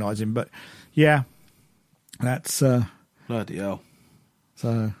wouldn't recognise him, but yeah, that's... Bloody hell.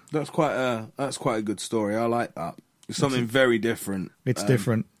 So that's quite a good story. I like that. It's something very different. It's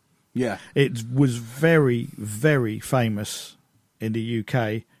different. Yeah. It was very, very famous in the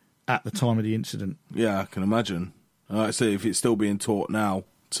UK at the time of the incident. Yeah, I can imagine. Like I say, if it's still being taught now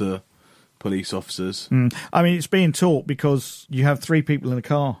to police officers. I mean, it's being taught because you have 3 people in a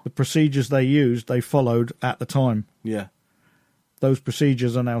car. The procedures they used, they followed at the time. Yeah. Those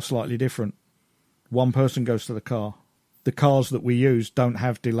procedures are now slightly different. 1 person goes to the car. The cars that we use don't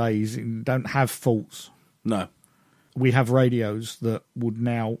have delays, don't have faults. No. We have radios that would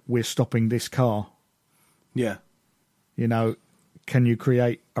now, we're stopping this car. Yeah. You know, can you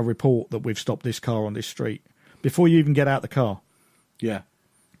create a report that we've stopped this car on this street? Before you even get out the car. Yeah.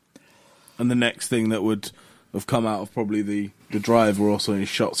 And the next thing that would have come out of probably the driver also is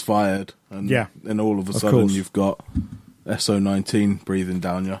shots fired. And, yeah. And all of a sudden you've got SO19 breathing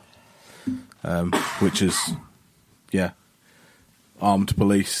down you. Which is, yeah, armed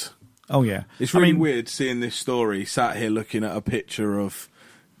police. Oh, yeah. It's really weird seeing this story, sat here looking at a picture of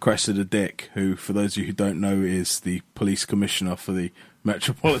Cressida Dick, who, for those of you who don't know, is the police commissioner for the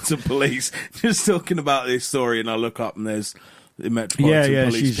Metropolitan Police. Just talking about this story, and I look up and there's the Metropolitan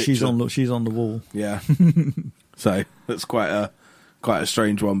Police picture. She's on the wall. Yeah. So that's quite a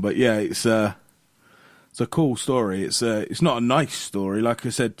strange one, but yeah, it's a cool story. It's not a nice story, like I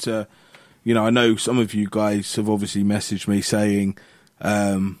said. You know, I know some of you guys have obviously messaged me saying,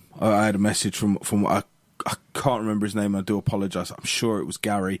 I had a message from I can't remember his name. I do apologise. I'm sure it was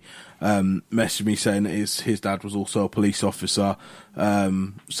Gary. Messaged me saying that his dad was also a police officer.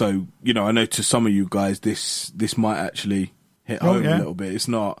 So you know, I know to some of you guys this might actually hit home a little bit. It's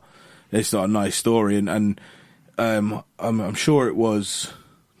not a nice story, and I'm sure it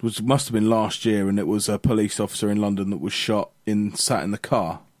must have been last year, and it was a police officer in London that was shot sat in the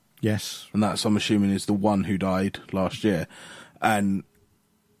car. Yes, and that's, I'm assuming, is the one who died last year, and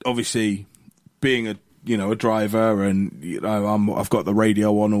obviously being a driver, and you know, I've got the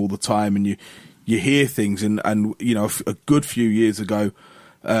radio on all the time, and you hear things, and you know, a good few years ago,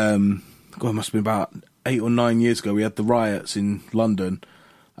 God, it must have been about 8 or 9 years ago, we had the riots in London,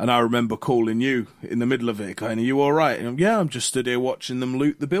 and I remember calling you in the middle of it, going, "Are you all right?" And I'm just stood here watching them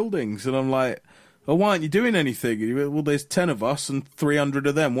loot the buildings, and I'm like, "Oh, why aren't you doing anything?" And you went, "Well, there's 10 of us and 300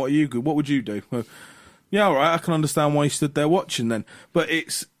 of them. What would you do?" Well, yeah, all right, I can understand why you stood there watching then, but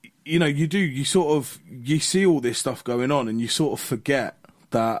it's, you know, you see all this stuff going on, and you sort of forget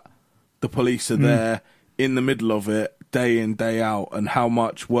that the police are there in the middle of it, day in, day out, and how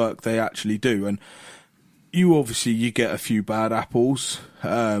much work they actually do. And you get a few bad apples,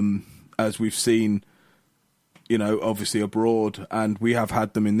 as we've seen, you know, obviously abroad, and we have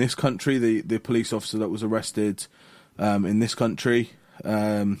had them in this country. The police officer that was arrested in this country,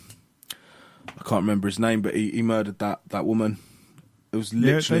 I can't remember his name, but he murdered that woman. It was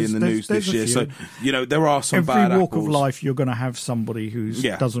literally in the news this year. So, you know, there are some bad apples. Every walk of life, you're going to have somebody who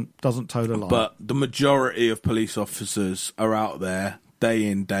doesn't toe the line. But the majority of police officers are out there day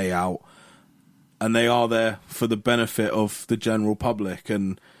in, day out, and they are there for the benefit of the general public.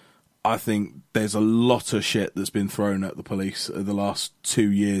 And I think there's a lot of shit that's been thrown at the police the last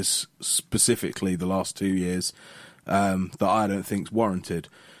 2 years, specifically the last 2 years, that I don't think's warranted.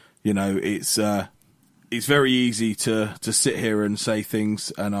 You know, it's very easy to sit here and say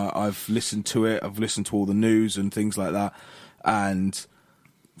things, and I've listened to it. I've listened to all the news and things like that. And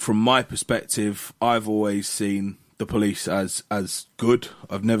from my perspective, I've always seen the police as good.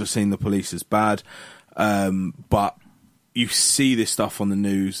 I've never seen the police as bad. But you see this stuff on the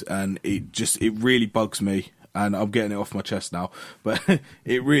news, and it really bugs me. And I'm getting it off my chest now, but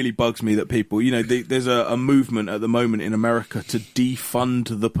it really bugs me that people, you know, there's a movement at the moment in America to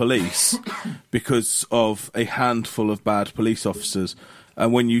defund the police because of a handful of bad police officers.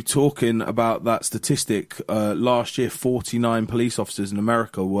 And when you're talking about that statistic, last year, 49 police officers in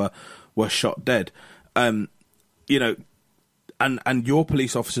America were shot dead. You know, and your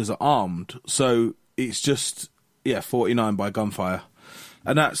police officers are armed, so it's just 49 by gunfire.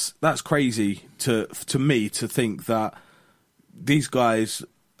 And that's crazy to me to think that these guys,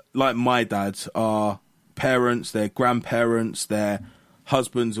 like my dad, are parents, they're grandparents, they're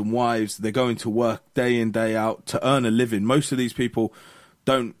husbands and wives. They're going to work day in, day out to earn a living. Most of these people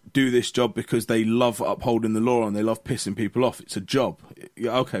don't do this job because they love upholding the law and they love pissing people off. It's a job.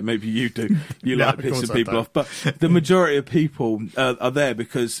 Okay, maybe you do. You like pissing people off. But the majority of people are there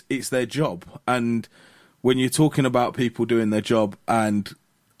because it's their job. And when you're talking about people doing their job and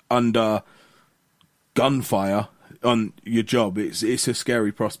under gunfire on your job, it's a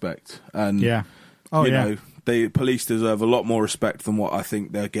scary prospect. And you know, the police deserve a lot more respect than what I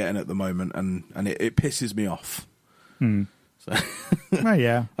think they're getting at the moment, and it pisses me off. So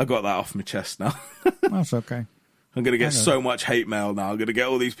I got that off my chest now. That's okay. I'm going to get so much hate mail now. I'm going to get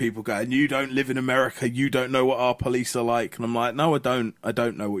all these people going, "You don't live in America. You don't know what our police are like." And I'm like, no, I don't. I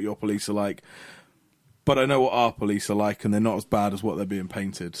don't know what your police are like. But I know what our police are like, and they're not as bad as what they're being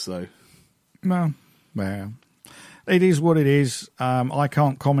painted. So, Well, it is what it is. I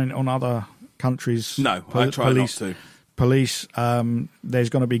can't comment on other countries. No, I try not to. Police, there's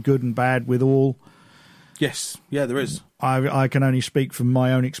going to be good and bad with all. Yes, yeah, there is. I can only speak from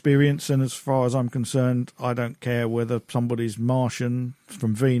my own experience, and as far as I'm concerned, I don't care whether somebody's Martian,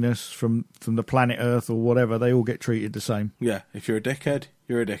 from Venus, from the planet Earth, or whatever. They all get treated the same. Yeah, if you're a dickhead,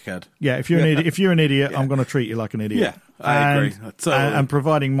 you're a dickhead. Yeah, if you're an idiot, I'm going to treat you like an idiot. Yeah, I agree. Totally. And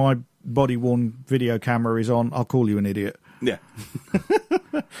providing my body-worn video camera is on, I'll call you an idiot. Yeah.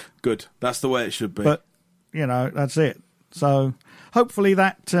 Good. That's the way it should be. But, that's it. So hopefully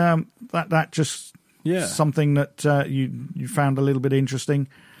that just... Yeah, something that you found a little bit interesting,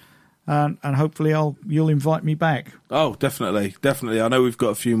 and hopefully you'll invite me back. Oh, definitely. I know we've got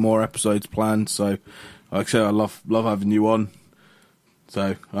a few more episodes planned, so like I say, I love having you on.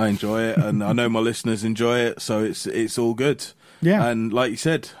 So I enjoy it, and I know my listeners enjoy it, so it's all good. Yeah, and like you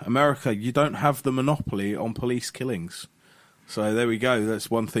said, America, you don't have the monopoly on police killings. So there we go.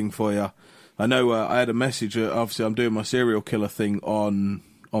 That's one thing for you. I know I had a message. Obviously, I'm doing my serial killer thing on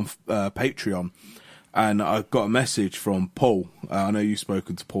Patreon. And I got a message from Paul. I know you've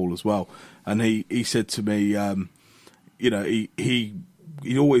spoken to Paul as well. And he said to me,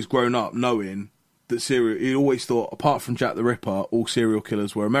 he'd always grown up knowing that he always thought, apart from Jack the Ripper, all serial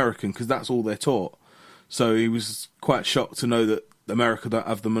killers were American, because that's all they're taught. So he was quite shocked to know that America don't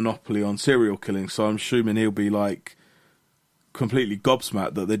have the monopoly on serial killing. So I'm assuming he'll be like completely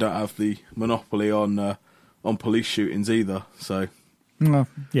gobsmacked that they don't have the monopoly on police shootings either. So,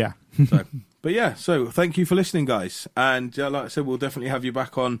 yeah. But yeah, so thank you for listening, guys. And like I said, we'll definitely have you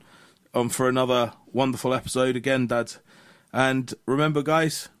back on for another wonderful episode again, Dad. And remember,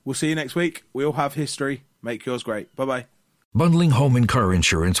 guys, we'll see you next week. We all have history. Make yours great. Bye-bye. Bundling home and car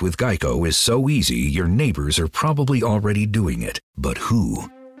insurance with Geico is so easy, your neighbors are probably already doing it. But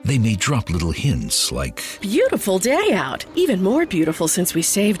who? They may drop little hints like, beautiful day out. Even more beautiful since we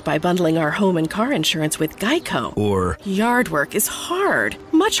saved by bundling our home and car insurance with Geico. Or, yard work is hard.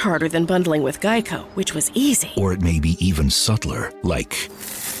 Much harder than bundling with Geico, which was easy. Or it may be even subtler, like,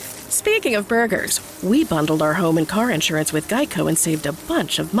 speaking of burgers, we bundled our home and car insurance with Geico and saved a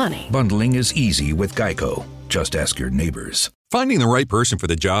bunch of money. Bundling is easy with Geico. Just ask your neighbors. Finding the right person for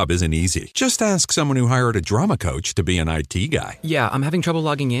the job isn't easy. Just ask someone who hired a drama coach to be an IT guy. Yeah, I'm having trouble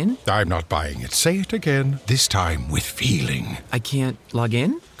logging in. I'm not buying it. Say it again, this time with feeling. I can't log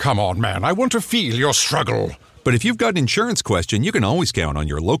in? Come on, man. I want to feel your struggle. But if you've got an insurance question, you can always count on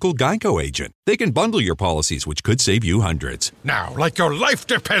your local Geico agent. They can bundle your policies, which could save you hundreds. Now, like your life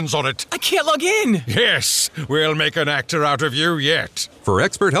depends on it. I can't log in. Yes, we'll make an actor out of you yet. For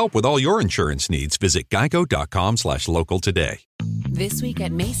expert help with all your insurance needs, visit geico.com/local today. This week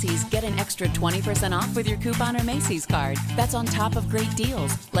at Macy's, get an extra 20% off with your coupon or Macy's card. That's on top of great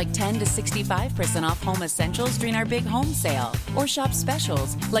deals, like 10 to 65% off home essentials during our big home sale. Or shop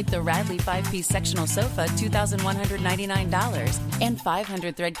specials, like the Radley 5-piece sectional sofa, $2,199. And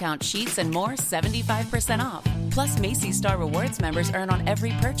 500 thread count sheets and more, 75% off. Plus, Macy's Star Rewards members earn on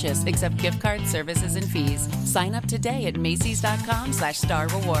every purchase except gift cards, services, and fees. Sign up today at Macys.com/Star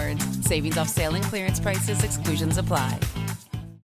Rewards. Savings off sale and clearance prices, exclusions apply.